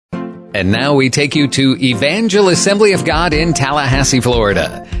And now we take you to Evangel Assembly of God in Tallahassee,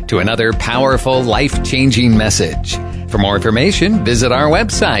 Florida, to another powerful, life-changing message. For more information, visit our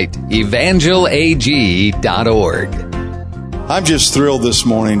website, evangelag.org. I'm just thrilled this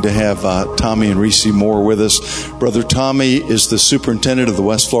morning to have Tommy and Reese Moore with us. Brother Tommy is the superintendent of the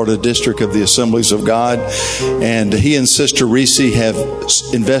West Florida District of the Assemblies of God, and he and Sister Reese have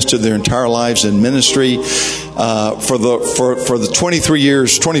invested their entire lives in ministry for the 24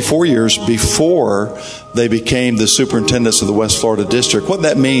 years before they became the superintendents of the West Florida District. What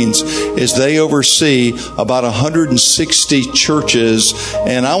that means is they oversee about 160 churches,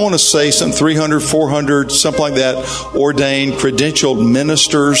 and I want to say some 300, 400, something like that, ordained, credentialed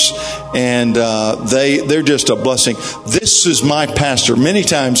ministers, and they're just a blessing. This is my pastor. Many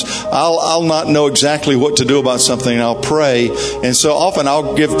times I'll not know exactly what to do about something, and I'll pray, and so often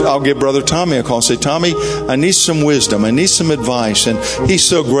I'll give Brother Tommy a call and say, Tommy, I need some wisdom, I need some advice, and he's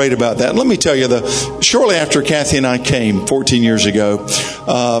so great about that. And let me tell you, shortly after Kathy and I came 14 years ago,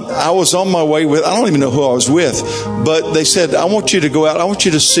 I was on my way with, I don't even know who I was with, but they said, I want you to go out, I want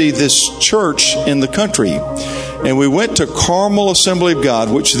you to see this church in the country. And we went to Carmel Assembly of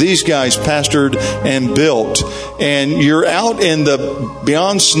God, which these guys pastored and built. And you're out in the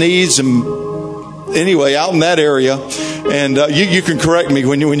beyond Sneeds and anyway, out in that area. And you can correct me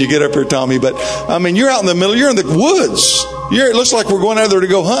when you get up here, Tommy. But I mean, you're out in the middle. You're in the woods. It looks like we're going out there to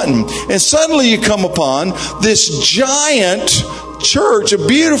go hunting. And suddenly you come upon this giant church, a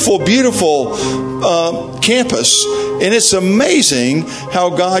beautiful, beautiful campus. And it's amazing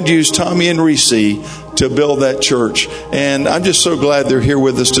how God used Tommy and Reese to build that church. And I'm just so glad they're here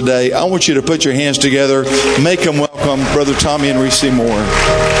with us today. I want you to put your hands together. Make them welcome, Brother Tommy and Reese Moore.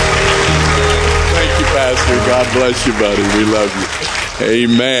 Thank you, Pastor. God bless you, buddy. We love you.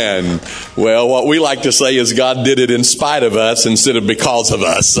 Amen. Well, what we like to say is God did it in spite of us instead of because of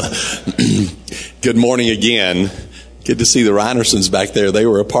us. Good morning again. Good to see the Reinersons back there. They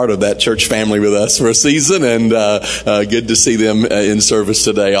were a part of that church family with us for a season, and good to see them in service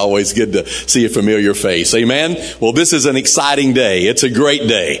today. Always good to see a familiar face. Amen? Well, this is an exciting day. It's a great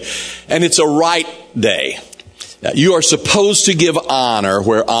day, and it's a right day. You are supposed to give honor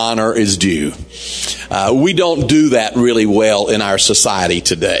where honor is due. We don't do that really well in our society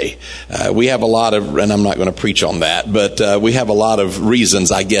today. We have a lot of, and I'm not going to preach on that, but we have a lot of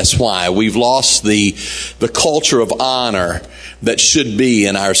reasons, I guess, why. We've lost the culture of honor that should be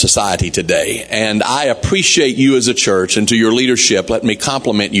in our society today. And I appreciate you as a church, and to your leadership, let me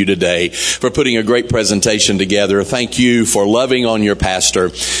compliment you today for putting a great presentation together. Thank you for loving on your pastor.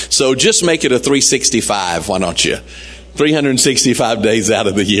 So just make it a 365, why don't you? 365 days out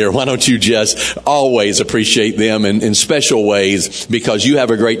of the year. Why don't you just always appreciate them in special ways, because you have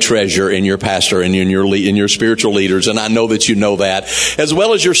a great treasure in your pastor and in your spiritual leaders. And I know that you know that, as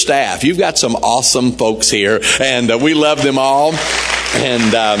well as your staff. You've got some awesome folks here, and we love them all.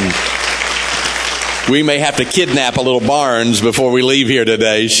 And we may have to kidnap a little Barnes before we leave here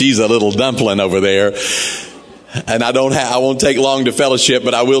today. She's a little dumpling over there. And I won't take long to fellowship,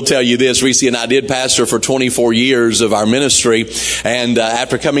 but I will tell you this. Reese and I did pastor for 24 years of our ministry. And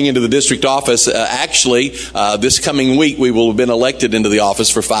after coming into the district office, this coming week, we will have been elected into the office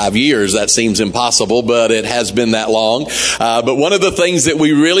for 5 years. That seems impossible, but it has been that long. But one of the things that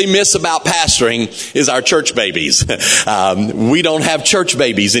we really miss about pastoring is our church babies. We don't have church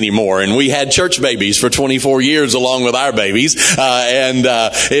babies anymore. And we had church babies for 24 years along with our babies.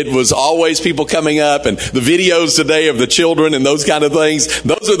 It was always people coming up, and the videos today of the children and those kind of things.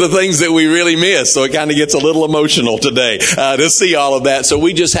 Those are the things that we really miss. So it kind of gets a little emotional today to see all of that. So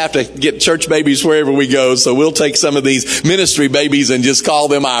we just have to get church babies wherever we go. So we'll take some of these ministry babies and just call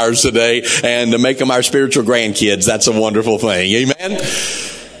them ours today, and to make them our spiritual grandkids. That's a wonderful thing. Amen.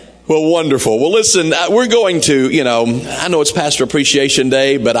 Well, wonderful. Well, listen, we're going to, I know it's Pastor Appreciation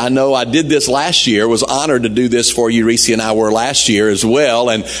Day, but I know I did this last year, was honored to do this for you. Reese and I were last year as well.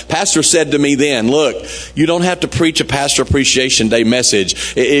 And Pastor said to me then, look, you don't have to preach a Pastor Appreciation Day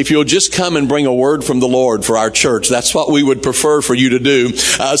message. If you'll just come and bring a word from the Lord for our church, that's what we would prefer for you to do.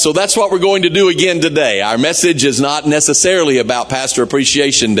 So that's what we're going to do again today. Our message is not necessarily about Pastor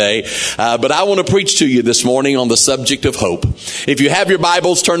Appreciation Day, but I want to preach to you this morning on the subject of hope. If you have your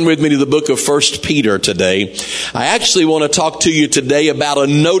Bibles, turn with me to the book of 1 Peter today. I actually want to talk to you today about a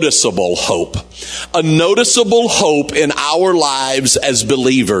noticeable hope. A noticeable hope in our lives as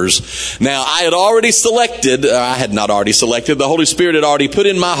believers. Now, I had not already selected, the Holy Spirit had already put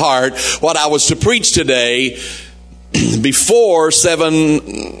in my heart what I was to preach today before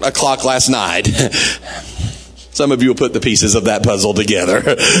 7 o'clock last night. Some of you will put the pieces of that puzzle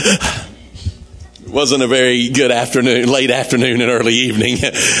together. Wasn't a very good afternoon, late afternoon and early evening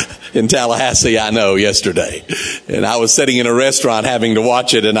in Tallahassee, I know, yesterday. And I was sitting in a restaurant having to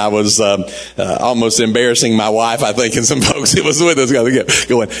watch it, and I was almost embarrassing my wife, I think, and some folks that was with us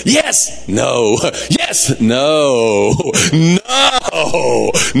going, yes, no, yes, no,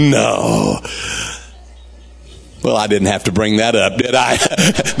 no, no. Well, I didn't have to bring that up, did I?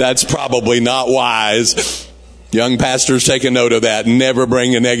 That's probably not wise. Young pastors, take a note of that. Never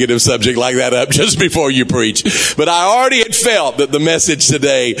bring a negative subject like that up just before you preach. But I already had felt that the message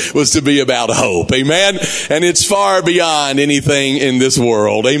today was to be about hope. Amen? And it's far beyond anything in this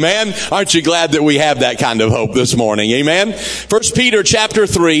world. Amen? Aren't you glad that we have that kind of hope this morning? Amen? 1 Peter chapter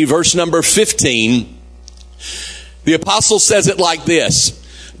 3, verse number 15. The apostle says it like this: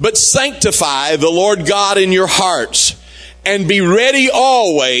 "But sanctify the Lord God in your hearts, and be ready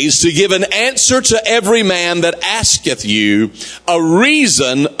always to give an answer to every man that asketh you a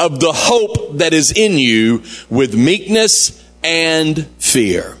reason of the hope that is in you with meekness and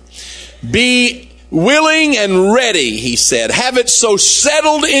fear." Be willing and ready, he said. Have it so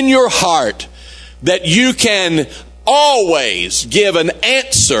settled in your heart that you can always give an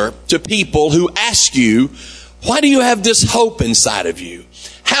answer to people who ask you, why do you have this hope inside of you?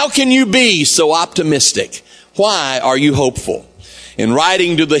 How can you be so optimistic? Why are you hopeful? In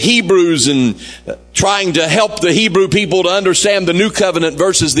writing to the Hebrews and trying to help the Hebrew people to understand the New Covenant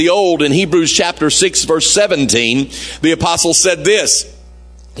versus the Old, in Hebrews chapter 6 verse 17, the apostle said this: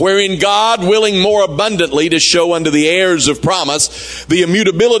 "Wherein God, willing more abundantly to show unto the heirs of promise the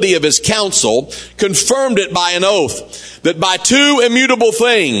immutability of his counsel, confirmed it by an oath, that by two immutable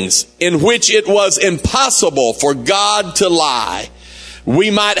things, in which it was impossible for God to lie, we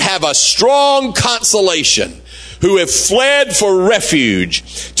might have a strong consolation, who have fled for refuge,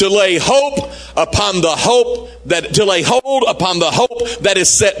 to lay hold upon the hope that is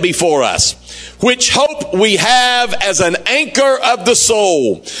set before us. Which hope we have as an anchor of the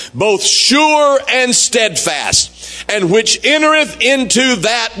soul, both sure and steadfast, and which entereth into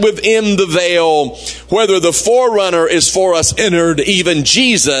that within the veil, whether the forerunner is for us entered, even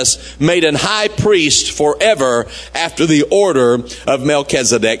Jesus, made an high priest forever after the order of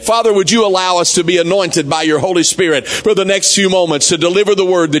Melchizedek." Father, would you allow us to be anointed by your Holy Spirit for the next few moments to deliver the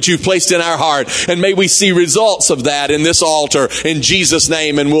word that you've placed in our heart, and may we see results of that in this altar in Jesus'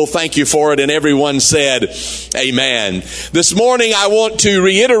 name, and we'll thank you for it. And everyone said, amen. This morning I want to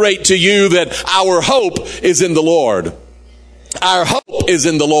reiterate to you that our hope is in the Lord. Our hope is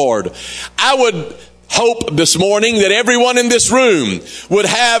in the Lord. I would hope this morning that everyone in this room would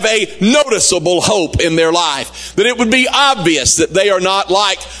have a noticeable hope in their life, that it would be obvious that they are not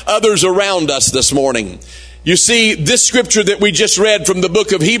like others around us this morning. You see, this scripture that we just read from the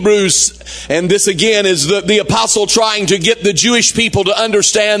book of Hebrews, and this again is the apostle trying to get the Jewish people to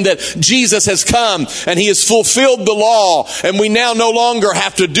understand that Jesus has come and he has fulfilled the law, and we now no longer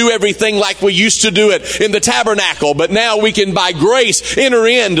have to do everything like we used to do it in the tabernacle, but now we can by grace enter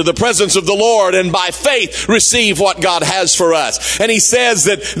into the presence of the Lord and by faith receive what God has for us. And he says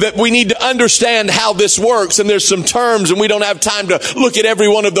that we need to understand how this works, and there's some terms, and we don't have time to look at every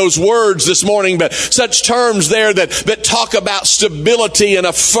one of those words this morning, but such terms there that talk about stability and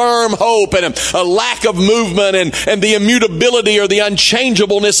a firm hope and a lack of movement and the immutability or the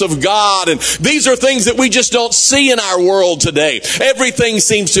unchangeableness of God. And these are things that we just don't see in our world today. Everything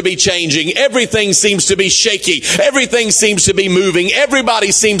seems to be changing. Everything seems to be shaky. Everything seems to be moving.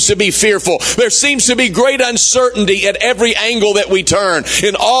 Everybody seems to be fearful. There seems to be great uncertainty at every angle that we turn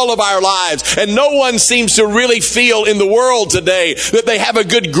in all of our lives. And no one seems to really feel in the world today that they have a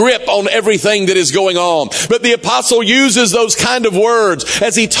good grip on everything that is going on. But the apostle uses those kind of words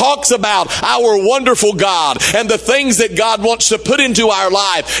as he talks about our wonderful God and the things that God wants to put into our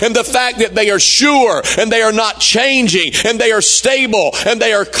life, and the fact that they are sure and they are not changing and they are stable and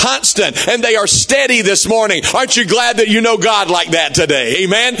they are constant and they are steady this morning. Aren't you glad that you know God like that today?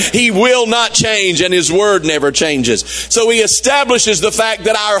 Amen. He will not change, and his word never changes. So he establishes the fact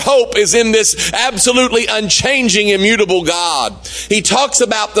that our hope is in this absolutely unchanging, immutable God. He talks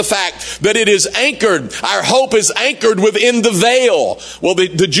about the fact that it is anchored. Our hope is anchored within the veil. Well,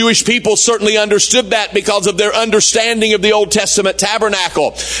 the Jewish people certainly understood that because of their understanding of the Old Testament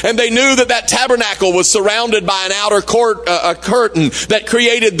tabernacle. And they knew that tabernacle was surrounded by an outer court, a curtain that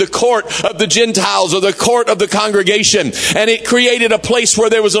created the court of the Gentiles, or the court of the congregation. And it created a place where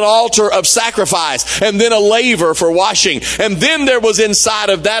there was an altar of sacrifice and then a laver for washing. And then there was inside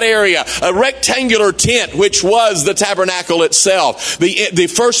of that area a rectangular tent, which was the tabernacle itself. The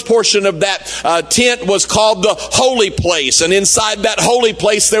first portion of that tent was was called the holy place. And inside that holy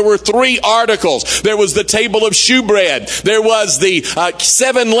place, there were 3 articles. There was the table of shewbread. There was the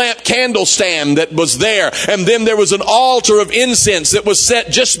 7-lamp candle stand that was there. And then there was an altar of incense that was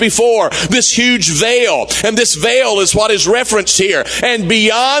set just before this huge veil. And this veil is what is referenced here. And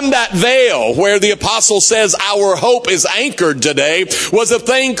beyond that veil, where the apostle says our hope is anchored today, was a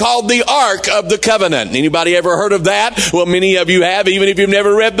thing called the Ark of the Covenant. Anybody ever heard of that? Well, many of you have. Even if you've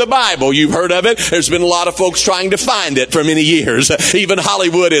never read the Bible, you've heard of it. There's been a lot of folks trying to find it for many years. Even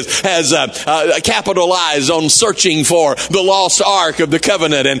Hollywood has capitalized on searching for the lost Ark of the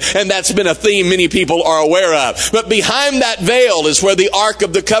Covenant, and that's been a theme many people are aware of. But behind that veil is where the Ark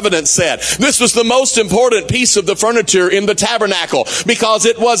of the Covenant sat. This was the most important piece of the furniture in the tabernacle, because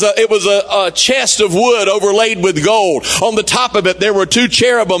it was a chest of wood overlaid with gold. On the top of it, there were 2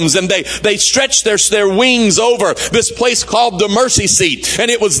 cherubims, and they stretched their wings over this place called the mercy seat.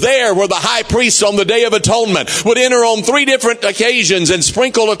 And it was there where the high priest on the Day of Atonement would enter on 3 different occasions and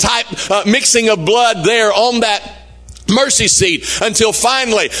sprinkle a type mixing of blood there on that mercy seat, until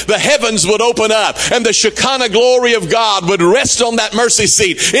finally the heavens would open up and the Shekinah glory of God would rest on that mercy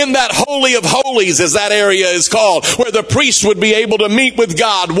seat in that Holy of Holies, as that area is called, where the priest would be able to meet with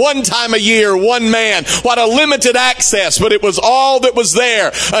God one time a year, one man. What a limited access, but it was all that was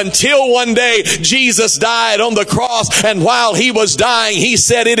there until one day Jesus died on the cross, and while he was dying, he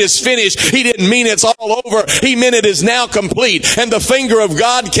said, "It is finished." He didn't mean it's all over. He meant it is now complete. And the finger of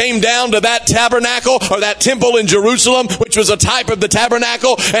God came down to that tabernacle, or that temple in Jerusalem, which was a type of the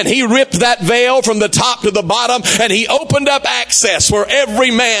tabernacle, and he ripped that veil from the top to the bottom, and he opened up access where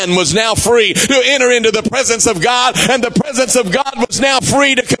every man was now free to enter into the presence of God, and the presence of God was now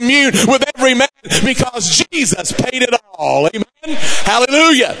free to commune with every man, because Jesus paid it all. Amen?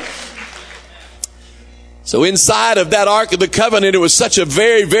 Hallelujah. So inside of that Ark of the Covenant, it was such a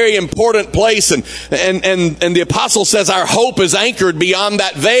very, very important place. And the apostle says our hope is anchored beyond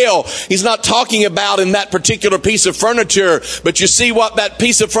that veil. He's not talking about in that particular piece of furniture, but you see what that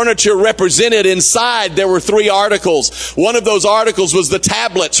piece of furniture represented. Inside, there were 3 articles. One of those articles was the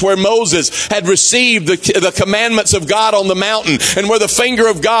tablets where Moses had received the commandments of God on the mountain, and where the finger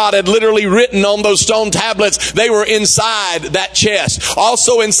of God had literally written on those stone tablets. They were inside that chest.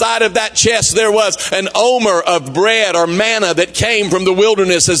 Also inside of that chest, there was an omer of bread or manna that came from the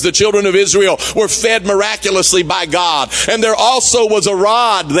wilderness as the children of Israel were fed miraculously by God. And there also was a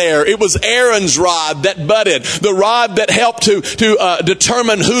rod there. It was Aaron's rod that budded, the rod that helped to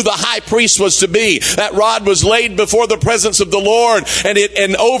determine who the high priest was to be. That rod was laid before the presence of the Lord,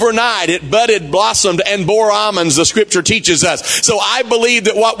 and overnight it budded, blossomed, and bore almonds, the scripture teaches us. So I believe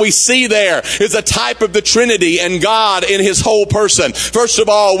that what we see there is a type of the Trinity and God in his whole person. First of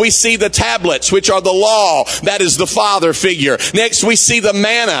all, we see the tablets, which are the law. That is the Father figure. Next, we see the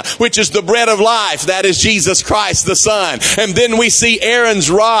manna, which is the bread of life. That is Jesus Christ, the Son. And then we see Aaron's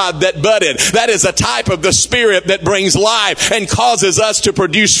rod that budded. That is a type of the Spirit that brings life and causes us to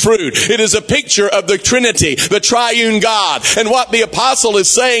produce fruit. It is a picture of the Trinity, the triune God. And what the apostle is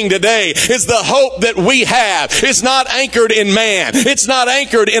saying today is the hope that we have is not anchored in man. It's not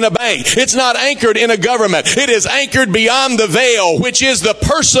anchored in a bank. It's not anchored in a government. It is anchored beyond the veil, which is the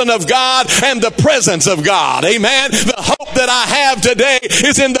person of God and the presence of God. Amen. The hope that I have today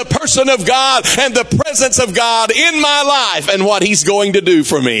is in the person of God and the presence of God in my life and what he's going to do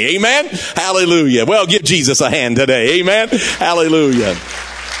for me. Amen. Hallelujah. Well, give Jesus a hand today. Amen. Hallelujah.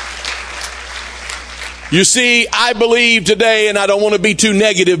 You see, I believe today, and I don't want to be too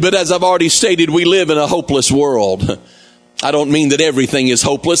negative, but as I've already stated, we live in a hopeless world. I don't mean that everything is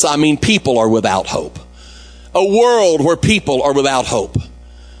hopeless. I mean people are without hope. A world where people are without hope.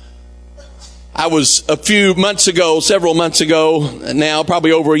 I was several months ago now,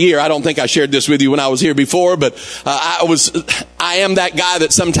 probably over a year. I don't think I shared this with you when I was here before, but I am that guy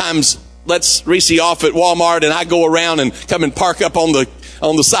that sometimes lets Reese off at Walmart and I go around and come and park up on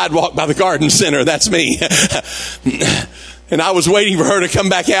the sidewalk by the garden center. That's me. And I was waiting for her to come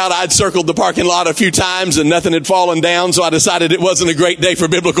back out. I'd circled the parking lot a few times and nothing had fallen down. So I decided it wasn't a great day for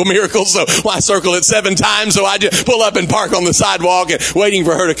biblical miracles. So I circled it 7 times. So I just pull up and park on the sidewalk and waiting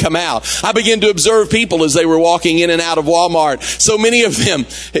for her to come out. I began to observe people as they were walking in and out of Walmart. So many of them,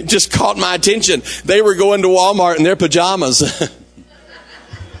 it just caught my attention. They were going to Walmart in their pajamas.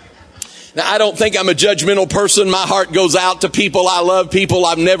 Now, I don't think I'm a judgmental person. My heart goes out to people. I love people.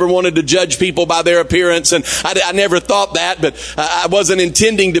 I've never wanted to judge people by their appearance, and I never thought that, but I wasn't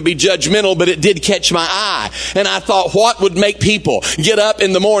intending to be judgmental, but it did catch my eye. And I thought, what would make people get up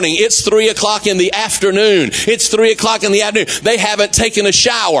in the morning? It's 3 o'clock in the afternoon. It's 3 o'clock in the afternoon. They haven't taken a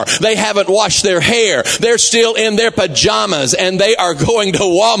shower. They haven't washed their hair. They're still in their pajamas, and they are going to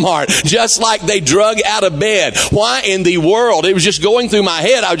Walmart just like they drug out of bed. Why in the world? It was just going through my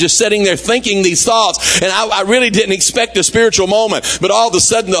head. I was just sitting there thinking these thoughts, and I really didn't expect a spiritual moment, but all of a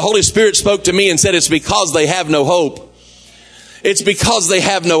sudden the Holy Spirit spoke to me and said, it's because they have no hope. It's because they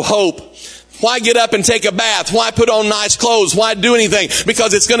have no hope. Why get up and take a bath? Why put on nice clothes? Why do anything?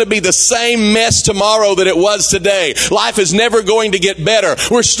 Because it's going to be the same mess tomorrow that it was today. Life is never going to get better.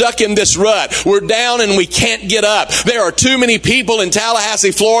 We're stuck in this rut. We're down and we can't get up. There are too many people in Tallahassee,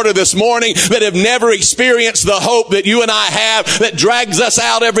 Florida this morning that have never experienced the hope that you and I have, that drags us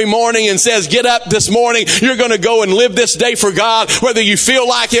out every morning and says, get up this morning. You're going to go and live this day for God, whether you feel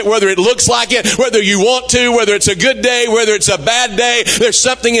like it, whether it looks like it, whether you want to, whether it's a good day, whether it's a bad day. There's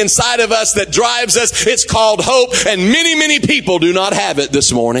something inside of us that drives us. It's called hope, and many people do not have it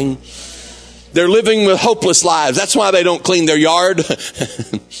this morning. They're living with hopeless lives. That's why they don't clean their yard.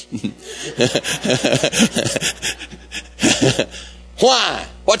 Why?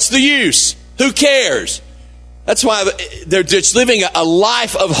 What's the use? Who cares? That's why they're just living a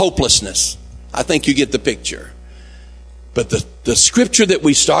life of hopelessness. I think you get the picture. But the scripture that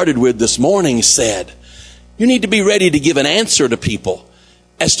we started with this morning said, you need to be ready to give an answer to people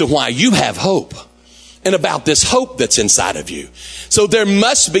as to why you have hope and about this hope that's inside of you. So there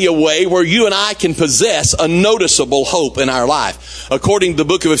must be a way where you and I can possess a noticeable hope in our life. According to the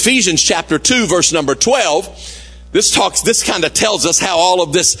book of Ephesians chapter 2, verse number 12, this kind of tells us how all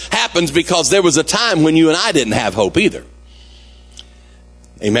of this happens, because there was a time when you and I didn't have hope either.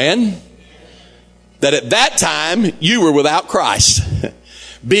 Amen? That at that time you were without Christ,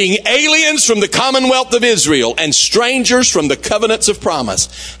 being aliens from the commonwealth of Israel and strangers from the covenants of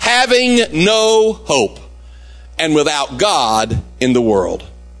promise, having no hope and without God in the world.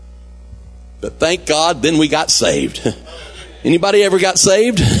 But thank God, then we got saved. Anybody ever got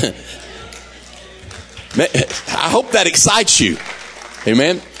saved? I hope that excites you.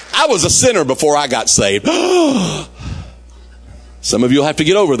 Amen. I was a sinner before I got saved. Some of you will have to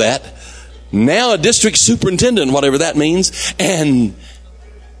get over that. Now a district superintendent, whatever that means, and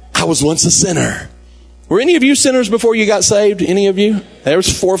I was once a sinner. Were any of you sinners before you got saved? Any of you? There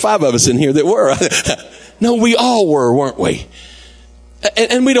was 4 or 5 of us in here that were. No, we all were, weren't we?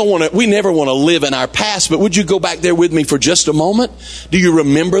 And we never want to live in our past, but would you go back there with me for just a moment? Do you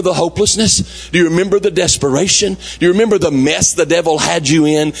remember the hopelessness? Do you remember the desperation? Do you remember the mess the devil had you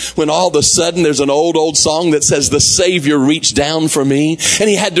in when all of a sudden there's an old song that says the Savior reached down for me, and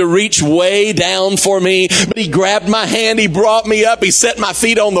he had to reach way down for me, but he grabbed my hand, he brought me up, he set my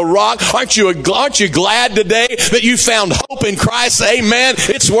feet on the rock. Aren't you glad today that you found hope in Christ? Amen.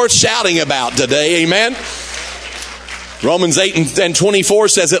 It's worth shouting about today. Amen. Romans 8 and 24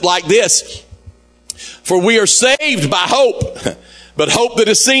 says it like this: for we are saved by hope, but hope that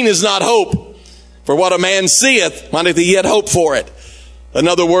is seen is not hope. For what a man seeth, why doth he yet hope for it? In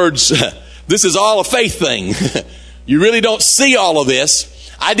other words, this is all a faith thing. You really don't see all of this.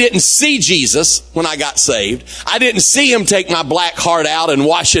 I didn't see Jesus when I got saved. I didn't see him take my black heart out and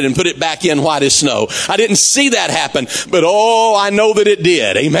wash it and put it back in white as snow. I didn't see that happen, but I know that it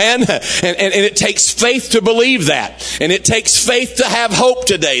did. Amen. And it takes faith to believe that. And it takes faith to have hope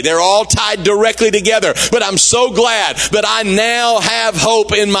today. They're all tied directly together. But I'm so glad that I now have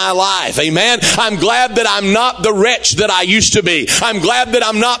hope in my life. Amen. I'm glad that I'm not the wretch that I used to be. I'm glad that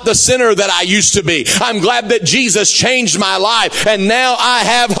I'm not the sinner that I used to be. I'm glad that Jesus changed my life, and now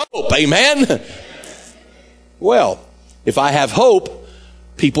I have hope. Amen. Well, if I have hope,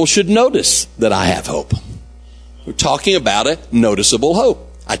 people should notice that I have hope. We're talking about a noticeable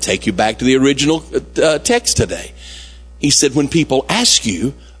hope. I take you back to the original text today. He said, when people ask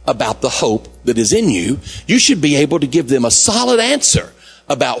you about the hope that is in you, you should be able to give them a solid answer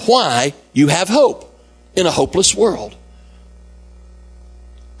about why you have hope in a hopeless world.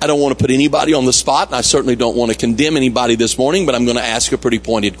 I don't want to put anybody on the spot, and I certainly don't want to condemn anybody this morning, but I'm going to ask a pretty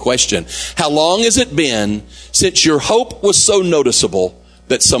pointed question. How long has it been since your hope was so noticeable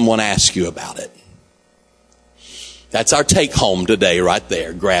that someone asked you about it? That's our take home today right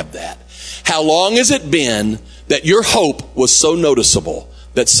there. Grab that. How long has it been that your hope was so noticeable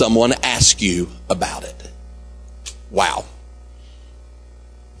that someone asked you about it? Wow.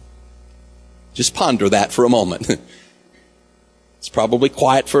 Just ponder that for a moment. It's probably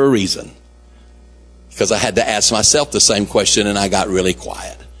quiet for a reason, because I had to ask myself the same question and I got really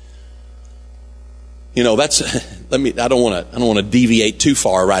quiet. I don't want to deviate too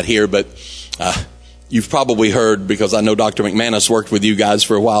far right here, but you've probably heard, because I know Dr. McManus worked with you guys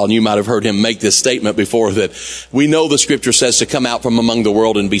for a while, and you might have heard him make this statement before, that we know the scripture says to come out from among the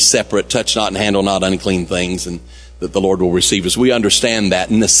world and be separate, touch not and handle not unclean things, and that the Lord will receive us. We understand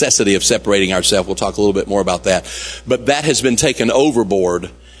that necessity of separating ourselves. We'll talk a little bit more about that. But that has been taken overboard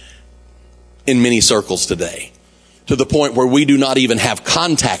in many circles today, to the point where we do not even have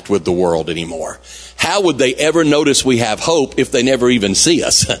contact with the world anymore. How would they ever notice we have hope if they never even see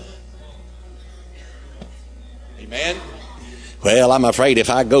us? Amen? Well, I'm afraid if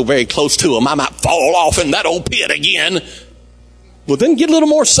I go very close to them, I might fall off in that old pit again. Well, then get a little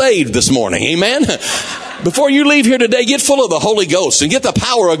more saved this morning. Amen? Before you leave here today, get full of the Holy Ghost and get the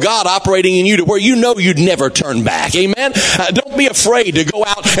power of God operating in you to where you know you'd never turn back. Amen? Don't be afraid to go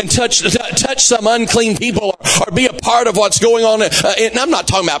out and touch some unclean people or be a part of what's going on. And I'm not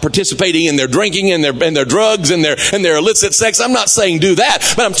talking about participating in their drinking and their drugs and their illicit sex. I'm not saying do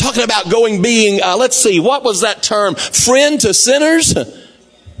that. But I'm talking about being, let's see, what was that term? Friend to sinners?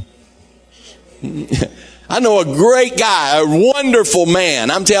 I know a great guy, a wonderful man.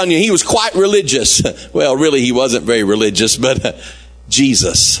 I'm telling you, he was quite religious. Well, really, he wasn't very religious, but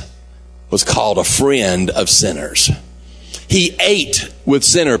Jesus was called a friend of sinners. He ate with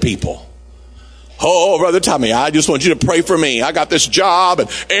sinner people. Oh, Brother Tommy, I just want you to pray for me. I got this job and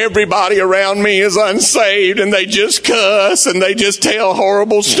everybody around me is unsaved and they just cuss and they just tell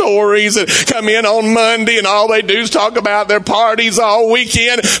horrible stories and come in on Monday and all they do is talk about their parties all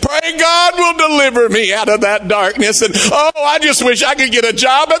weekend. Pray God will deliver me out of that darkness. And I just wish I could get a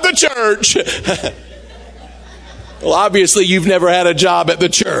job at the church. Well, obviously you've never had a job at the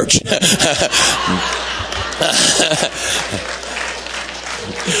church.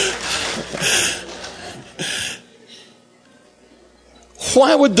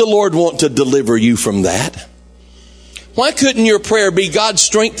 Why would the Lord want to deliver you from that? Why couldn't your prayer be, God,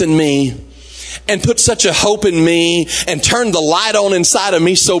 strengthen me and put such a hope in me and turn the light on inside of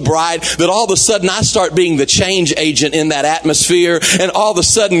me so bright that all of a sudden I start being the change agent in that atmosphere, and all of a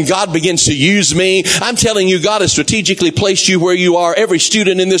sudden God begins to use me. I'm telling you, God has strategically placed you where you are. Every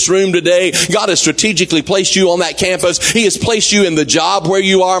student in this room today, God has strategically placed you on that campus. He has placed you in the job where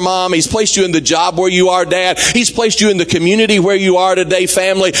you are, Mom. He's placed you in the job where you are, Dad. He's placed you in the community where you are today,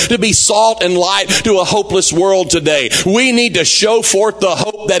 family, to be salt and light to a hopeless world today. We need to show forth the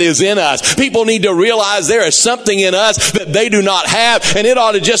hope that is in us. People need to realize there is something in us that they do not have, and it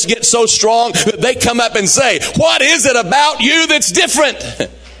ought to just get so strong that they come up and say, what is it about you that's different?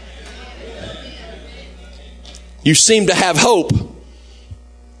 You seem to have hope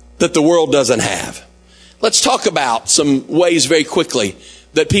that the world doesn't have. Let's talk about some ways very quickly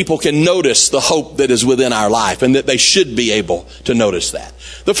that people can notice the hope that is within our life, and that they should be able to notice that.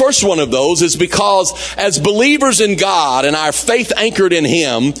 The first one of those is because as believers in God and our faith anchored in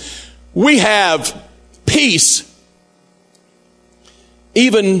Him, we have peace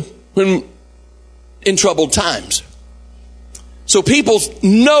even when in troubled times. So people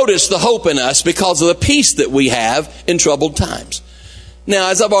notice the hope in us because of the peace that we have in troubled times. Now,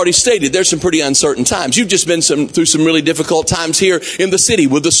 as I've already stated, there's some pretty uncertain times. You've just been through some really difficult times here in the city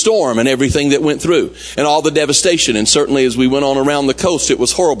with the storm and everything that went through and all the devastation. And certainly as we went on around the coast, it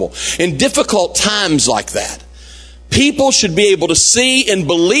was horrible. In difficult times like that, people should be able to see in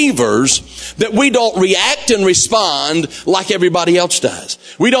believers that we don't react and respond like everybody else does.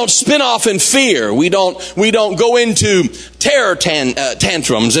 We don't spin off in fear. We don't go into terror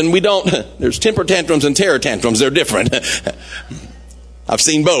tantrums, and there's temper tantrums and terror tantrums. They're different. I've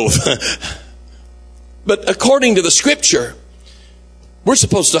seen both. But according to the scripture, we're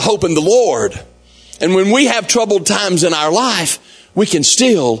supposed to hope in the Lord. And when we have troubled times in our life, we can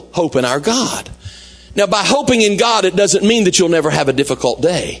still hope in our God. Now, by hoping in God, it doesn't mean that you'll never have a difficult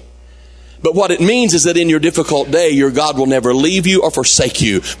day. But what it means is that in your difficult day, your God will never leave you or forsake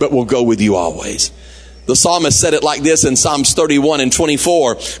you, but will go with you always. The psalmist said it like this in Psalms 31 and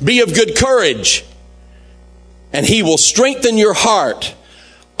 24. Be of good courage, and He will strengthen your heart,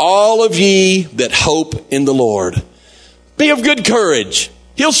 all of ye that hope in the Lord. Be of good courage.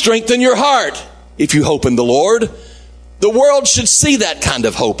 He'll strengthen your heart if you hope in the Lord. The world should see that kind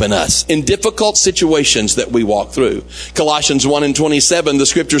of hope in us in difficult situations that we walk through. Colossians 1 and 27, the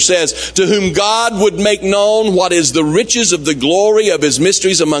scripture says, to whom God would make known what is the riches of the glory of His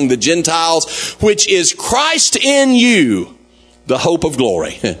mysteries among the Gentiles, which is Christ in you, the hope of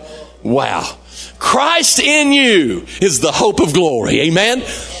glory. Wow. Christ in you is the hope of glory. Amen.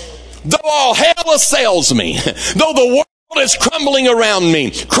 Though all hell assails me, though the world is crumbling around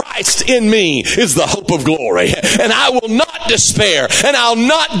me, Christ Christ in me is the hope of glory. And I will not despair, and I'll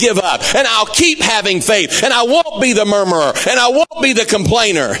not give up, and I'll keep having faith, and I won't be the murmurer, and I won't be the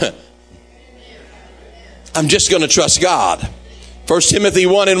complainer. I'm just going to trust God. 1 Timothy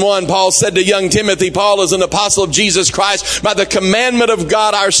 1:1, Paul said to young Timothy, Paul is an apostle of Jesus Christ by the commandment of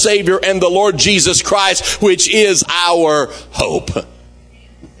God our Savior and the Lord Jesus Christ, which is our hope.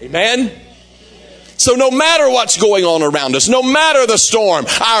 Amen? So no matter what's going on around us, no matter the storm,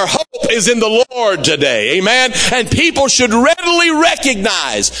 our hope is in the Lord today. Amen? And people should readily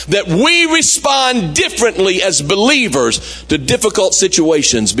recognize that we respond differently as believers to difficult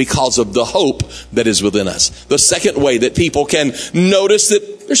situations because of the hope that is within us. The second way that people can notice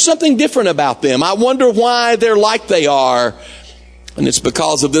that there's something different about them. I wonder why they're like they are. And it's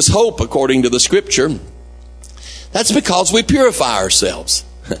because of this hope, according to the Scripture. That's because we purify ourselves.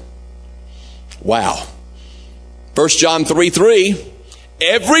 Wow. 1 John 3:3,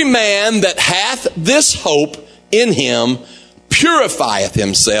 every man that hath this hope in him purifieth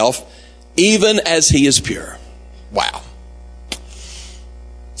himself, even as he is pure. Wow.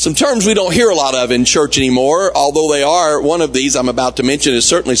 Some terms we don't hear a lot of in church anymore, although they are. One of these I'm about to mention is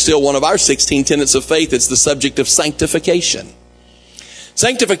certainly still one of our 16 tenets of faith. It's the subject of sanctification.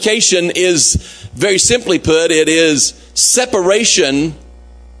 Sanctification is, very simply put, it is separation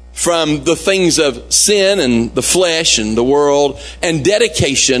from the things of sin and the flesh and the world, and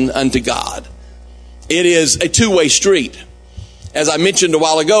dedication unto God. It is a two-way street. As I mentioned a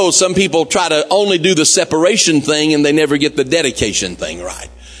while ago, some people try to only do the separation thing and they never get the dedication thing right.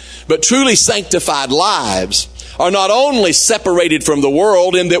 But truly sanctified lives are not only separated from the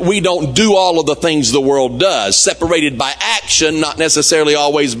world in that we don't do all of the things the world does, separated by action, not necessarily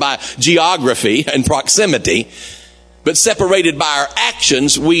always by geography and proximity, but separated by our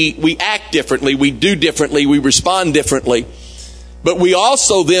actions. We act differently, we do differently, we respond differently. But we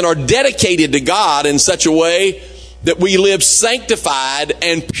also then are dedicated to God in such a way that we live sanctified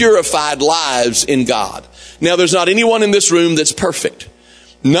and purified lives in God. Now, there's not anyone in this room that's perfect.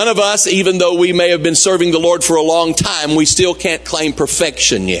 None of us, even though we may have been serving the Lord for a long time, we still can't claim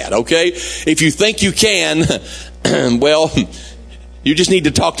perfection yet, okay? If you think you can, well, you just need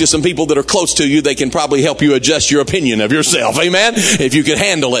to talk to some people that are close to you. They can probably help you adjust your opinion of yourself. Amen? If you can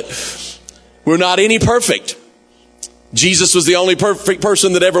handle it. We're not any perfect. Jesus was the only perfect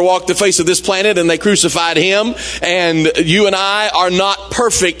person that ever walked the face of this planet, and they crucified him. And you and I are not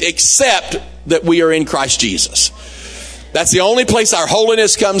perfect except that we are in Christ Jesus. That's the only place our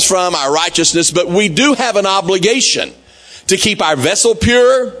holiness comes from, our righteousness. But we do have an obligation to keep our vessel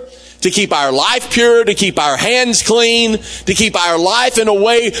pure, to keep our life pure, to keep our hands clean, to keep our life in a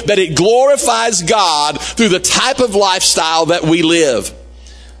way that it glorifies God through the type of lifestyle that we live.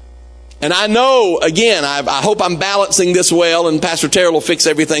 And I know, again, I hope I'm balancing this well, and Pastor Terrell will fix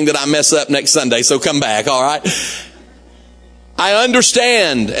everything that I mess up next Sunday, so come back, all right? I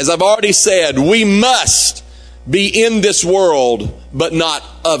understand, as I've already said, we must be in this world, but not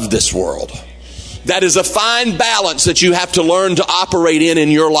of this world. That is a fine balance that you have to learn to operate in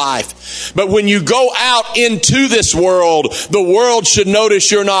your life. But when you go out into this world, the world should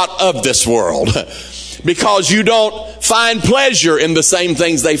notice you're not of this world. Because you don't find pleasure in the same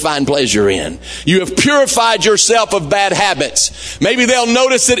things they find pleasure in. You have purified yourself of bad habits. Maybe they'll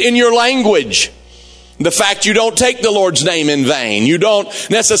notice it in your language. The fact you don't take the Lord's name in vain. You don't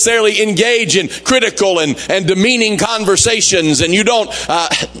necessarily engage in critical and demeaning conversations. And you don't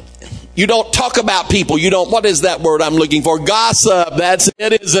talk about people. You don't, what is that word I'm looking for? Gossip. That's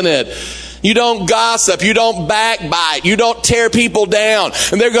it, isn't it? You don't gossip. You don't backbite. You don't tear people down.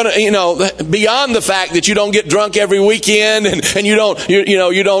 And they're going to, beyond the fact that you don't get drunk every weekend and you don't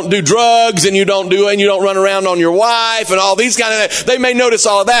do drugs and you don't run around on your wife and all these kind of things. They may notice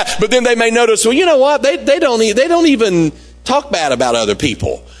all of that, but then they may notice, well, you know what? They don't even talk bad about other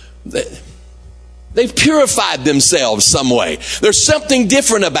people. They've purified themselves some way. There's something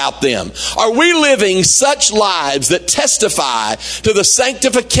different about them. Are we living such lives that testify to the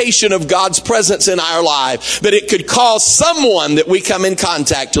sanctification of God's presence in our life that it could cause someone that we come in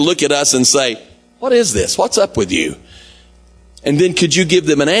contact to look at us and say, what is this? What's up with you? And then could you give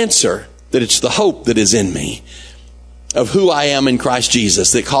them an answer that it's the hope that is in me of who I am in Christ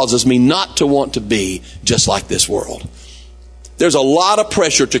Jesus that causes me not to want to be just like this world. There's a lot of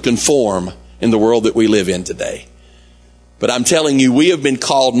pressure to conform in the world that we live in today. But I'm telling you, we have been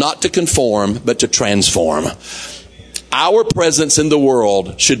called not to conform, but to transform. Our presence in the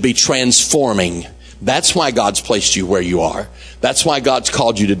world should be transforming That's why God's placed you where you are. That's why God's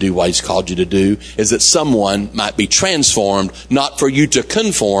called you to do what He's called you to do, is that someone might be transformed, not for you to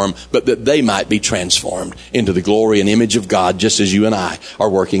conform, but that they might be transformed into the glory and image of God, just as you and I are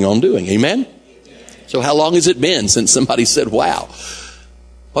working on doing. Amen? So how long has it been since somebody said, wow,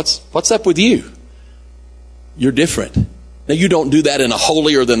 what's up with you? You're different. Now, you don't do that in a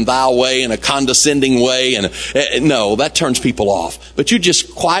holier than thou way, in a condescending way, and no, that turns people off. But you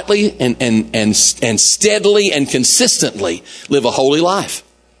just quietly and steadily and consistently live a holy life.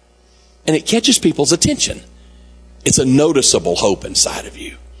 And it catches people's attention. It's a noticeable hope inside of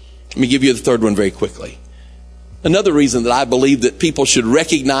you. Let me give you the third one very quickly. Another reason that I believe that people should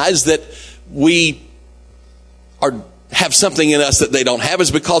recognize that we have something in us that they don't have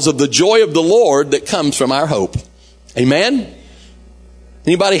is because of the joy of the Lord that comes from our hope. Amen?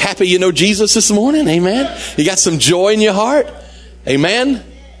 Anybody happy you know Jesus this morning? Amen? You got some joy in your heart? Amen?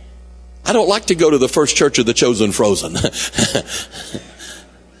 I don't like to go to the First Church of the Chosen Frozen.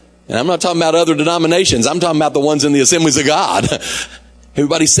 And I'm not talking about other denominations. I'm talking about the ones in the Assemblies of God.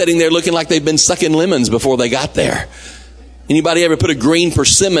 Everybody's sitting there looking like they've been sucking lemons before they got there. Anybody ever put a green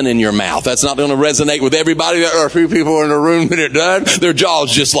persimmon in your mouth? That's not going to resonate with everybody. There are a few people in the room that it does. Their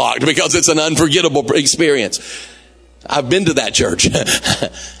jaws just locked because it's an unforgettable experience. I've been to that church.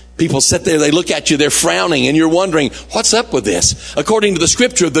 People sit there, they look at you, they're frowning, and you're wondering, what's up with this? According to the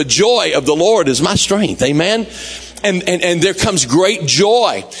scripture, the joy of the Lord is my strength. Amen? And there comes great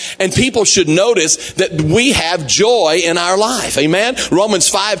joy. And people should notice that we have joy in our life. Amen? Romans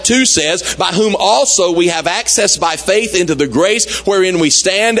 5:2 says, by whom also we have access by faith into the grace wherein we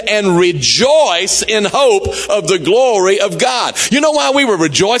stand and rejoice in hope of the glory of God. You know why we were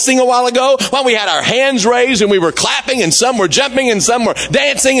rejoicing a while ago? Why we had our hands raised and we were clapping and some were jumping and some were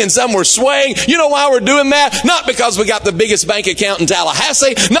dancing and some were swaying. You know why we're doing that? Not because we got the biggest bank account in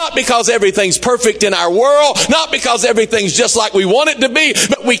Tallahassee. Not because everything's perfect in our world. Not because everything's just like we want it to be,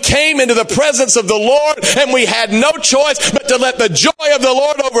 but we came into the presence of the Lord and we had no choice but to let the joy of the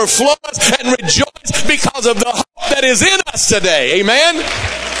Lord overflow us and rejoice because of the hope that is in us today. Amen?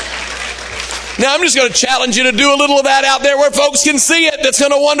 Now, I'm just going to challenge you to do a little of that out there where folks can see it that's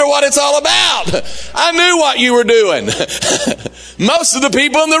going to wonder what it's all about. I knew what you were doing. Most of the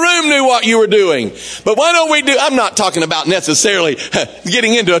people in the room knew what you were doing. But why don't we do, I'm not talking about necessarily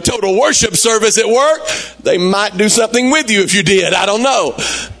getting into a total worship service at work. They might do something with you if you did. I don't know.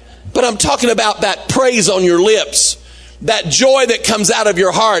 But I'm talking about that praise on your lips. That joy that comes out of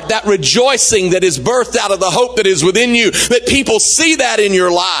your heart, that rejoicing that is birthed out of the hope that is within you, that people see that in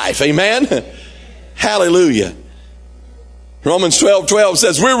your life. Amen? Hallelujah. Romans 12:12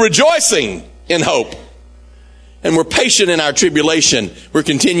 says, we're rejoicing in hope. And we're patient in our tribulation. We're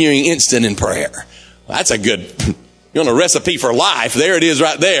continuing instant in prayer. Well, that's a good, you want a recipe for life? There it is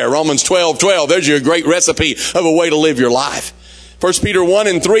right there. Romans 12:12. There's your great recipe of a way to live your life. 1 Peter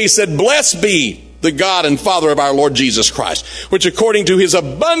 1:3 said, blessed be the God and Father of our Lord Jesus Christ, which according to his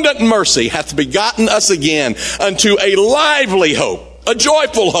abundant mercy hath begotten us again unto a lively hope, a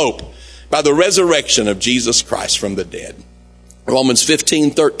joyful hope, by the resurrection of Jesus Christ from the dead. Romans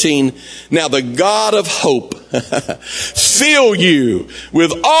 15:13, now the God of hope fill you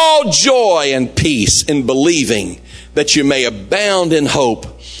with all joy and peace in believing, that you may abound in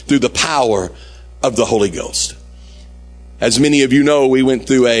hope through the power of the Holy Ghost. As many of you know, we went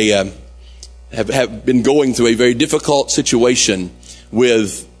through have been going through a very difficult situation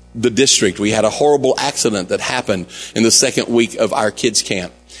with the district. We had a horrible accident that happened in the second week of our kids'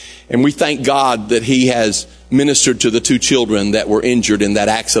 camp. And we thank God that he has ministered to the two children that were injured in that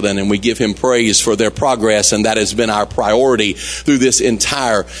accident. And we give him praise for their progress. And that has been our priority through this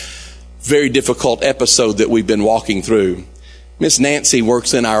entire very difficult episode that we've been walking through. Miss Nancy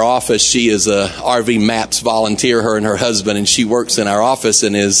works in our office. She is a RV Maps volunteer, her and her husband, and she works in our office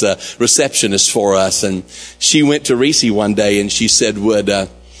and is a receptionist for us. And she went to Reese one day and she said,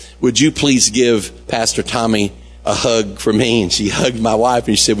 would you please give Pastor Tommy a hug for me? And she hugged my wife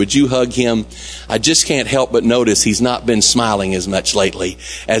and she said, would you hug him? I just can't help but notice he's not been smiling as much lately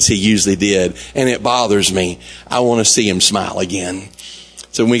as he usually did. And it bothers me. I want to see him smile again.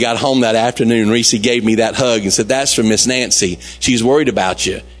 So when we got home that afternoon, Reese gave me that hug and said, that's from Miss Nancy. She's worried about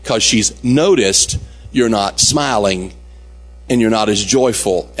you because she's noticed you're not smiling and you're not as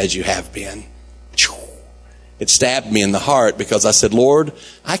joyful as you have been. It stabbed me in the heart because I said, Lord,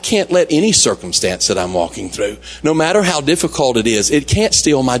 I can't let any circumstance that I'm walking through, no matter how difficult it is, it can't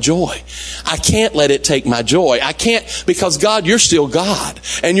steal my joy. I can't let it take my joy. I can't, because God, you're still God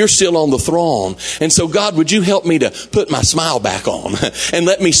and you're still on the throne. And so God, would you help me to put my smile back on and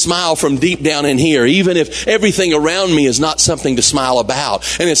let me smile from deep down in here, even if everything around me is not something to smile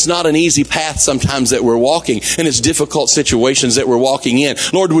about. And it's not an easy path sometimes that we're walking, and it's difficult situations that we're walking in.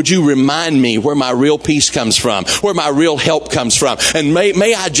 Lord, would you remind me where my real peace comes from? Where my real help comes from. And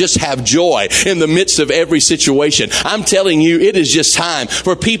may I just have joy in the midst of every situation. I'm telling you, it is just time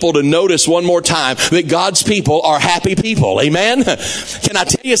for people to notice one more time that God's people are happy people. Amen? Can I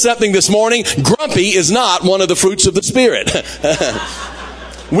tell you something this morning? Grumpy is not one of the fruits of the Spirit.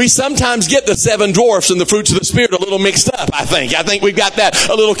 We sometimes get the 7 dwarfs and the fruits of the Spirit a little mixed up, I think. I think we've got that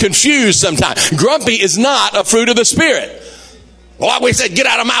a little confused sometimes. Grumpy is not a fruit of the Spirit. Well, we said, get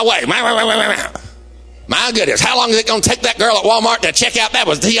out of my way. My goodness, how long is it going to take that girl at Walmart to check out?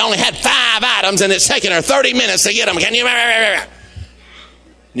 He only had 5 items and it's taking her 30 minutes to get them. Can you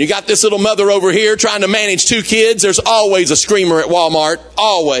got this little mother over here trying to manage 2 kids. There's always a screamer at Walmart.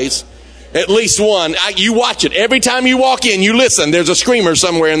 Always. At least one. You watch it. Every time you walk in, you listen. There's a screamer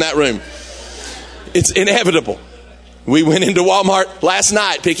somewhere in that room. It's inevitable. We went into Walmart last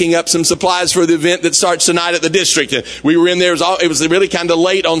night picking up some supplies for the event that starts tonight at the district. We were in there. It was really kind of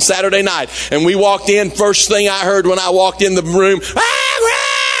late on Saturday night. And we walked in. First thing I heard when I walked in the room,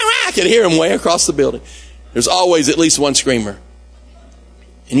 I could hear him way across the building. There's always at least one screamer.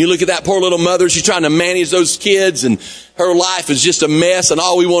 And you look at that poor little mother. She's trying to manage those kids, and her life is just a mess. And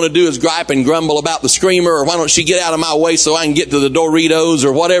all we want to do is gripe and grumble about the screamer, or why don't she get out of my way so I can get to the Doritos,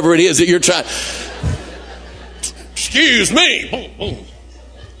 or whatever it is that you're trying. Excuse me.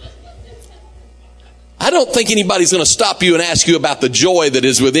 I don't think anybody's going to stop you and ask you about the joy that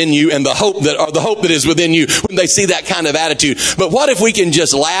is within you and the hope that is within you when they see that kind of attitude. But what if we can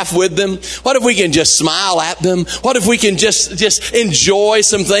just laugh with them? What if we can just smile at them? What if we can just enjoy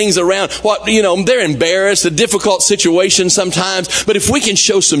some things around they're embarrassed, a difficult situation sometimes. But if we can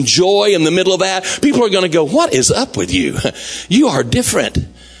show some joy in the middle of that, people are going to go, what is up with you? You are different.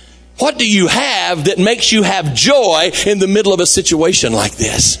 What do you have that makes you have joy in the middle of a situation like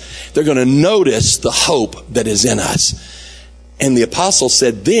this? They're going to notice the hope that is in us. And the apostle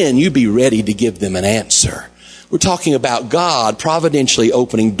said, then you be ready to give them an answer. We're talking about God providentially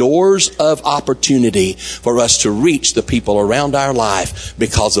opening doors of opportunity for us to reach the people around our life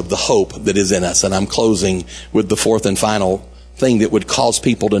because of the hope that is in us. And I'm closing with the 4th and final thing that would cause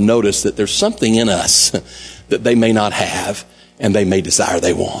people to notice that there's something in us that they may not have and they may desire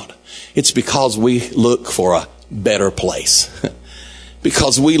they want. It's because we look for a better place.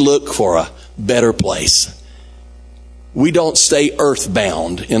 Because we look for a better place. We don't stay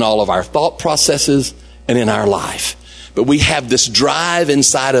earthbound in all of our thought processes and in our life. But we have this drive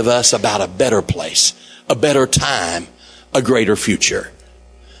inside of us about a better place, a better time, a greater future.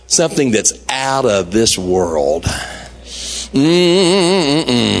 Something that's out of this world.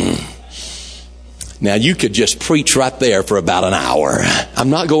 Now, you could just preach right there for about an hour.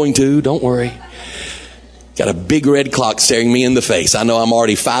 I'm not going to, don't worry. Got a big red clock staring me in the face. I know I'm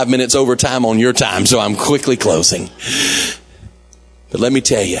already 5 minutes over time on your time, so I'm quickly closing. But let me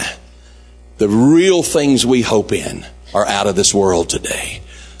tell you, the real things we hope in are out of this world today.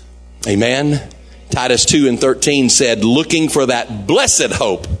 Amen? Titus 2:13 said, looking for that blessed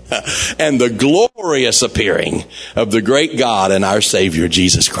hope and the glorious appearing of the great God and our Savior,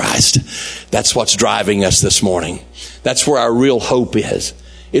 Jesus Christ. That's what's driving us this morning. That's where our real hope is.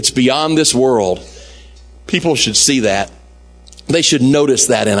 It's beyond this world. People should see that. They should notice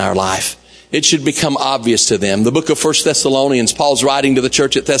that in our life. It should become obvious to them. The book of 1 Thessalonians, Paul's writing to the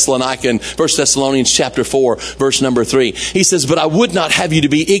church at Thessalonica in 1 Thessalonians chapter 4, verse number 3. He says, but I would not have you to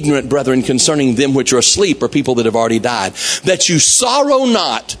be ignorant, brethren, concerning them which are asleep, or people that have already died, that you sorrow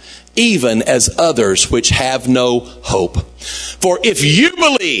not, even as others which have no hope. For if you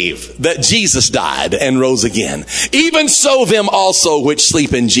believe that Jesus died and rose again, even so them also which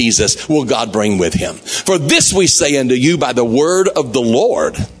sleep in Jesus will God bring with him. For this we say unto you by the word of the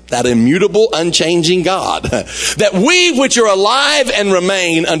Lord, that immutable, unchanging God, that we which are alive and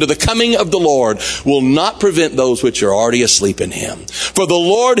remain unto the coming of the Lord will not prevent those which are already asleep in him. For the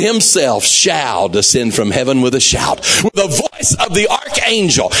Lord himself shall descend from heaven with a shout, with the voice of the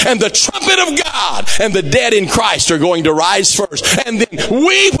archangel and the trumpet of God, and the dead in Christ are going to rise first. And then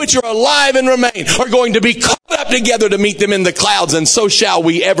we which are alive and remain are going to be caught up together to meet them in the clouds, and so shall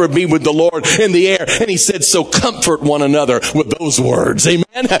we ever be with the Lord in the air. And he said, so comfort one another with those words.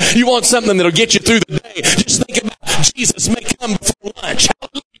 Amen. You want something that'll get you through the day? Just think about Jesus may come before lunch.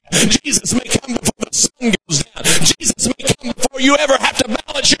 Hallelujah. Jesus may come before the sun goes down. Jesus may come before you ever have to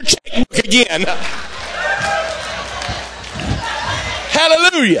balance your checkbook again.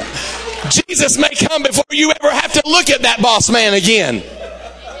 Hallelujah. Jesus may come before you ever have to look at that boss man again.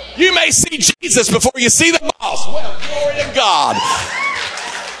 You may see Jesus before you see the boss. Well, glory to God.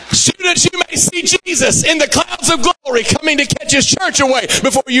 Students, you may see Jesus in the clouds of glory coming to catch his church away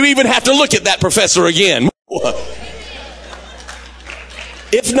before you even have to look at that professor again.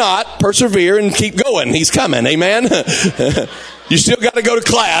 If not, persevere and keep going. He's coming. Amen. You still got to go to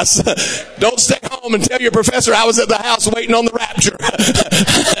class. Don't stay home and tell your professor I was at the house waiting on the rapture.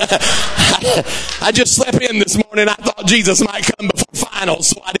 I just slept in this morning. I thought Jesus might come before finals,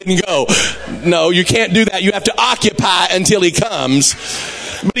 so I didn't go. No, you can't do that. You have to occupy until he comes.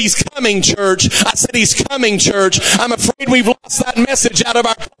 But he's coming, church. I said he's coming, church. I'm afraid we've lost that message out of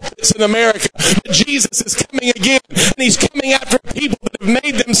our pulpits in America. But Jesus is coming again. And he's coming after a people that have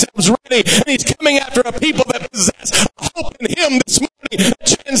made themselves ready. And he's coming after a people that possess hope in him this morning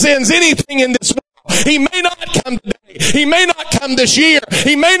that transcends anything in this world. He may not come today. He may not come this year.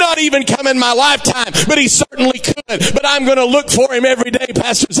 He may not even come in my lifetime, but he certainly could. But I'm going to look for him every day,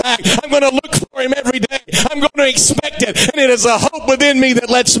 Pastor Zach. I'm going to look for him every day. I'm going to expect it. And it is a hope within me that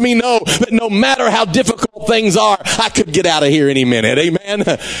lets me know that no matter how difficult things are, I could get out of here any minute.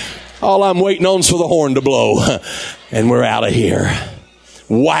 Amen. All I'm waiting on is for the horn to blow. And we're out of here.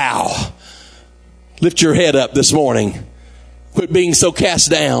 Wow. Lift your head up this morning. Quit being so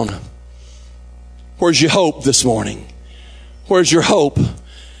cast down. Where's your hope this morning? Where's your hope?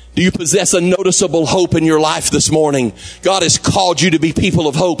 Do you possess a noticeable hope in your life this morning? God has called you to be people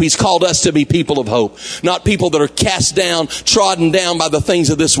of hope. He's called us to be people of hope. Not people that are cast down, trodden down by the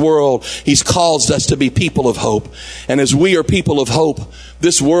things of this world. He's caused us to be people of hope. And as we are people of hope,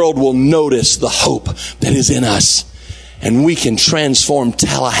 this world will notice the hope that is in us. And we can transform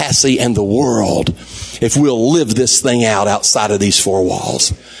Tallahassee and the world if we'll live this thing out outside of these four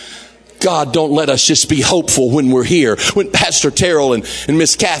walls. God, don't let us just be hopeful when we're here. When Pastor Terrell and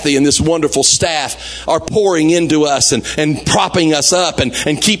Miss Kathy and this wonderful staff are pouring into us and propping us up and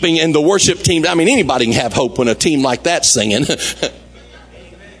keeping in the worship team. I mean, anybody can have hope when a team like that's singing.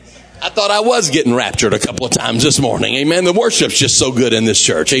 I thought I was getting raptured a couple of times this morning. Amen. The worship's just so good in this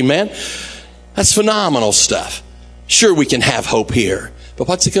church. Amen. That's phenomenal stuff. Sure, we can have hope here. But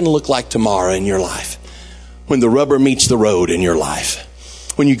what's it going to look like tomorrow in your life? When the rubber meets the road in your life?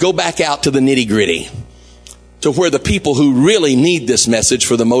 When you go back out to the nitty gritty, to where the people who really need this message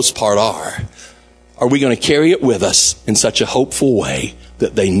for the most part are we going to carry it with us in such a hopeful way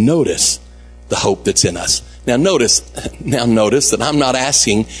that they notice the hope that's in us? Now notice that I'm not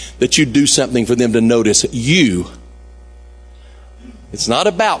asking that you do something for them to notice you. It's not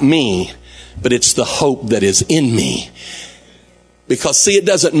about me, but it's the hope that is in me. Because see, it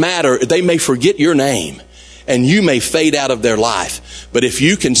doesn't matter. They may forget your name. And you may fade out of their life. But if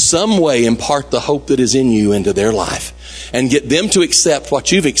you can some way impart the hope that is in you into their life and get them to accept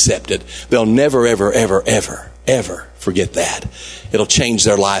what you've accepted, they'll never, ever, ever, ever, ever forget that. It'll change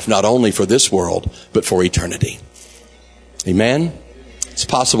their life not only for this world, but for eternity. Amen? It's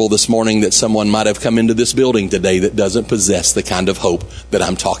possible this morning that someone might have come into this building today that doesn't possess the kind of hope that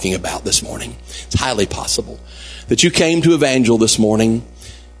I'm talking about this morning. It's highly possible that you came to Evangel this morning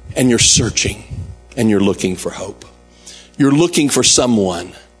and you're searching. And you're looking for hope. You're looking for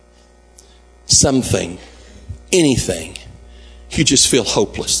someone, something, anything. You just feel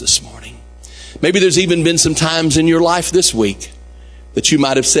hopeless this morning. Maybe there's even been some times in your life this week that you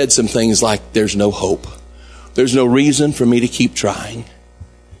might have said some things like, there's no hope. There's no reason for me to keep trying.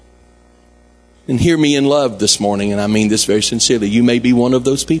 And hear me in love this morning, and I mean this very sincerely. You may be one of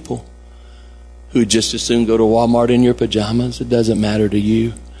those people who'd just as soon go to Walmart in your pajamas. It doesn't matter to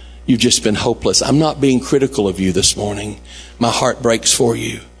you. You've just been hopeless. I'm not being critical of you this morning. My heart breaks for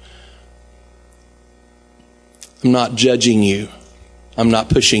you. I'm not judging you. I'm not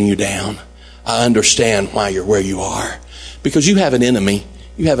pushing you down. I understand why you're where you are. Because you have an enemy.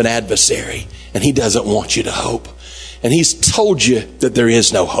 You have an adversary. And he doesn't want you to hope. And he's told you that there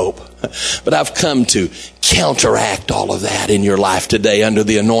is no hope. But I've come to counteract all of that in your life today under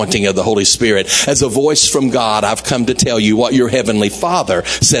the anointing of the Holy Spirit. As a voice from God, I've come to tell you what your Heavenly Father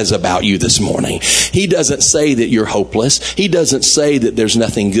says about you this morning. He doesn't say that you're hopeless. He doesn't say that there's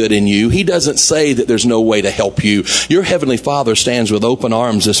nothing good in you. He doesn't say that there's no way to help you. Your Heavenly Father stands with open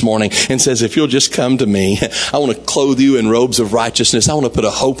arms this morning and says, if you'll just come to me, I want to clothe you in robes of righteousness. I want to put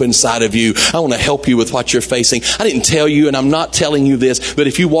a hope inside of you. I want to help you with what you're facing. I didn't tell you, and I'm not telling you this, but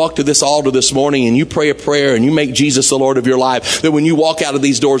if you walk to this altar this morning and you pray a prayer and you make Jesus the Lord of your life, that when you walk out of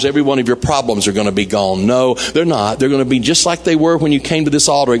these doors, every one of your problems are going to be gone. No, they're not. They're going to be just like they were when you came to this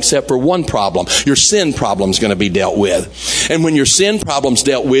altar, except for one problem. Your sin problem is going to be dealt with. And when your sin problem's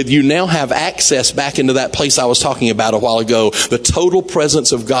dealt with, you now have access back into that place I was talking about a while ago. The total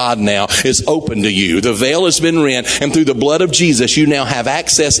presence of God now is open to you. The veil has been rent, and through the blood of Jesus, you now have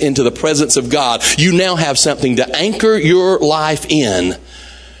access into the presence of God. You now have something to anchor your life in.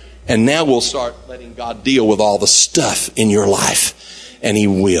 And now we'll start letting God deal with all the stuff in your life. And He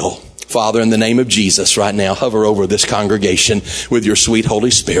will. Father, in the name of Jesus, right now, hover over this congregation with your sweet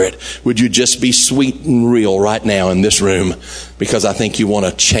Holy Spirit. Would you just be sweet and real right now in this room? Because I think you want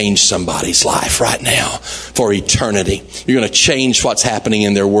to change somebody's life right now for eternity. You're going to change what's happening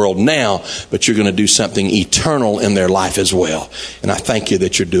in their world now, but you're going to do something eternal in their life as well. And I thank you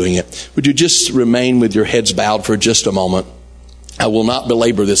that you're doing it. Would you just remain with your heads bowed for just a moment? I will not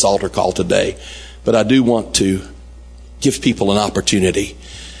belabor this altar call today, but I do want to give people an opportunity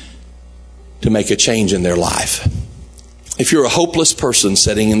to make a change in their life. If you're a hopeless person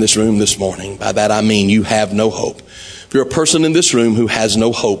sitting in this room this morning, by that I mean you have no hope. If you're a person in this room who has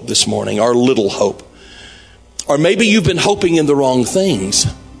no hope this morning, or little hope, or maybe you've been hoping in the wrong things.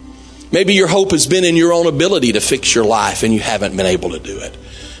 Maybe your hope has been in your own ability to fix your life and you haven't been able to do it.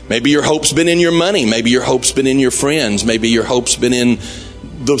 Maybe your hope's been in your money. Maybe your hope's been in your friends. Maybe your hope's been in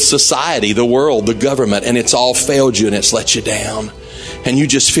the society, the world, the government, and it's all failed you and it's let you down. And you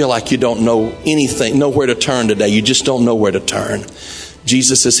just feel like you don't know anything, know where to turn today. You just don't know where to turn.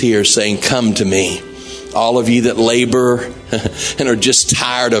 Jesus is here saying, come to me. All of you that labor and are just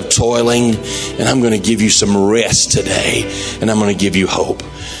tired of toiling, and I'm going to give you some rest today, and I'm going to give you hope.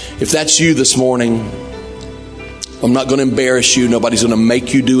 If that's you this morning, I'm not going to embarrass you. Nobody's going to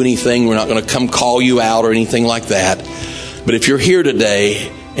make you do anything. We're not going to come call you out or anything like that. But if you're here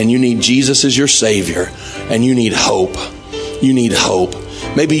today and you need Jesus as your Savior and you need hope, you need hope.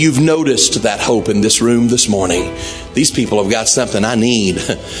 Maybe you've noticed that hope in this room this morning. These people have got something I need.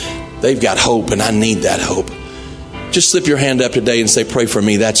 They've got hope and I need that hope. Just slip your hand up today and say, pray for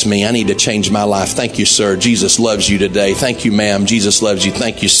me. That's me. I need to change my life. Thank you, sir. Jesus loves you today. Thank you, ma'am. Jesus loves you.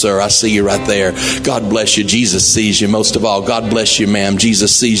 Thank you, sir. I see you right there. God bless you. Jesus sees you. Most of all, God bless you, ma'am.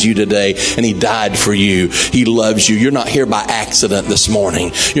 Jesus sees you today and He died for you. He loves you. You're not here by accident this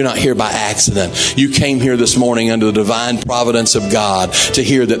morning. You're not here by accident. You came here this morning under the divine providence of God to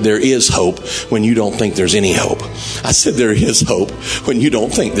hear that there is hope when you don't think there's any hope. I said there is hope when you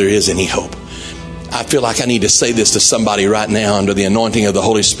don't think there is any hope. I feel like I need to say this to somebody right now under the anointing of the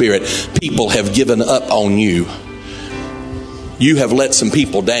Holy Spirit. People have given up on you. You have let some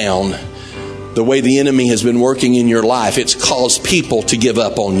people down. The way the enemy has been working in your life, it's caused people to give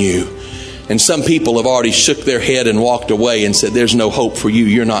up on you. And some people have already shook their head and walked away and said, there's no hope for you.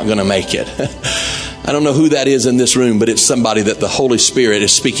 You're not going to make it. I don't know who that is in this room, but it's somebody that the Holy Spirit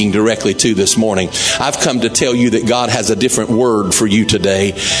is speaking directly to this morning. I've come to tell you that God has a different word for you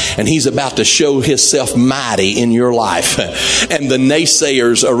today, and He's about to show Himself mighty in your life. And the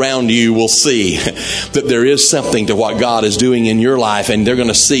naysayers around you will see that there is something to what God is doing in your life, and they're going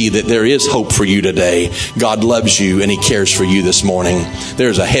to see that there is hope for you today. God loves you, and He cares for you this morning.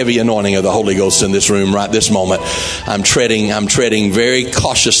 There's a heavy anointing of the Holy Ghost in this room right this moment. I'm treading very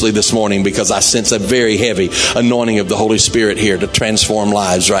cautiously this morning because I sense a very heavy anointing of the Holy Spirit here to transform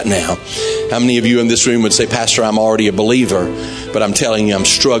lives right now. How many of you in this room would say, Pastor, I'm already a believer, but I'm telling you, I'm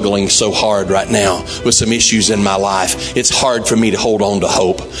struggling so hard right now with some issues in my life. It's hard for me to hold on to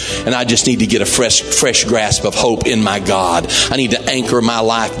hope. And I just need to get a fresh grasp of hope in my God. I need to anchor my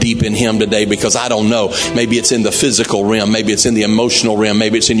life deep in Him today because I don't know. Maybe it's in the physical realm. Maybe it's in the emotional realm.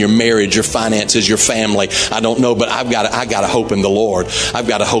 Maybe it's in your marriage, your finances, your family. I don't know, but I got to hope in the Lord. I've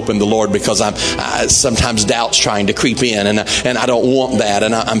got to hope in the Lord because sometimes doubt's trying to creep in, and I don't want that,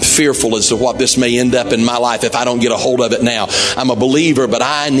 and I'm fearful as to what this may end up in my life if I don't get a hold of it now. I'm a believer, but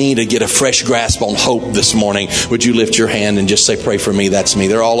I need to get a fresh grasp on hope this morning. Would you lift your hand and just say, pray for me? That's me.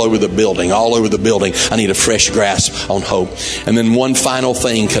 They're all over the building, all over the building. I need a fresh grasp on hope. And then one final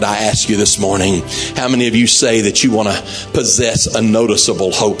thing, could I ask you this morning, how many of you say that you want to possess a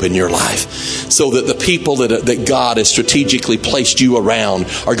noticeable hope in your life so that the people that God has strategically placed you around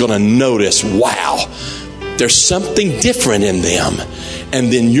are going to notice, wow, there's something different in them.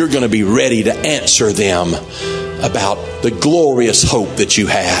 And then you're going to be ready to answer them about the glorious hope that you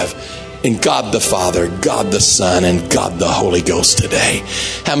have in God the Father, God the Son, and God the Holy Ghost today.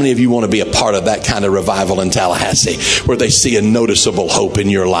 How many of you want to be a part of that kind of revival in Tallahassee where they see a noticeable hope in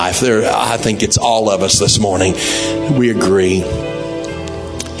your life? I think it's all of us this morning. We agree.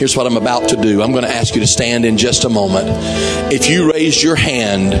 Here's what I'm about to do. I'm going to ask you to stand in just a moment. If you raised your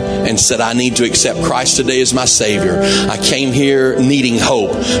hand and said, I need to accept Christ today as my Savior. I came here needing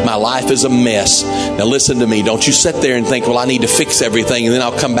hope. My life is a mess. Now listen to me. Don't you sit there and think, well, I need to fix everything and then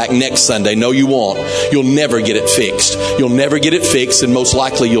I'll come back next Sunday. No, you won't. You'll never get it fixed. You'll never get it fixed, and most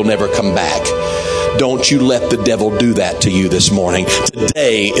likely you'll never come back. Don't you let the devil do that to you this morning.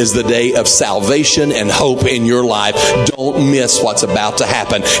 Today is the day of salvation and hope in your life. Don't miss what's about to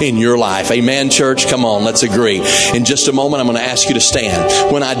happen in your life. Amen, church? Come on, let's agree. In just a moment, I'm going to ask you to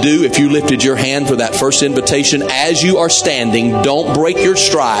stand. When I do, if you lifted your hand for that first invitation, as you are standing, don't break your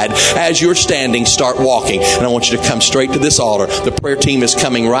stride. As you're standing, start walking. And I want you to come straight to this altar. The prayer team is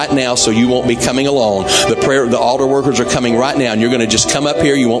coming right now, so you won't be coming alone. The altar workers are coming right now, and you're going to just come up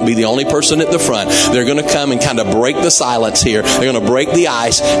here. You won't be the only person at the front. They're going to come and kind of break the silence here. They're going to break the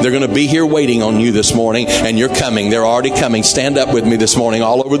ice. They're going to be here waiting on you this morning, and you're coming. They're already coming. Stand up with me this morning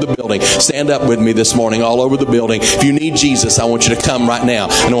all over the building. Stand up with me this morning all over the building. If you need Jesus, I want you to come right now,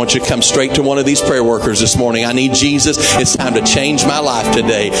 and I want you to come straight to one of these prayer workers this morning. I need Jesus. It's time to change my life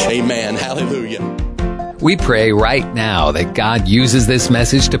today. Amen. Hallelujah. We pray right now that God uses this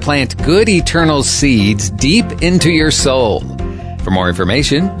message to plant good eternal seeds deep into your soul. For more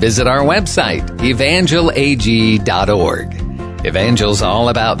information, visit our website, evangelag.org. Evangel's all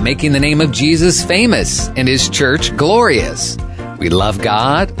about making the name of Jesus famous and His church glorious. We love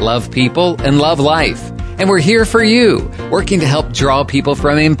God, love people, and love life. And we're here for you, working to help draw people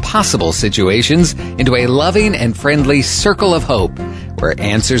from impossible situations into a loving and friendly circle of hope, where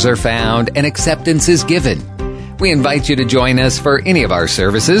answers are found and acceptance is given. We invite you to join us for any of our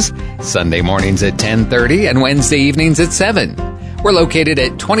services, Sunday mornings at 10:30 and Wednesday evenings at 7. We're located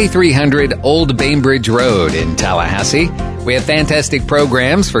at 2300 Old Bainbridge Road in Tallahassee. We have fantastic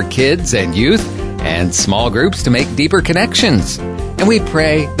programs for kids and youth and small groups to make deeper connections. And we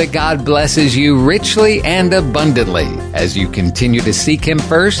pray that God blesses you richly and abundantly as you continue to seek Him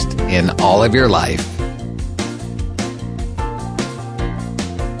first in all of your life.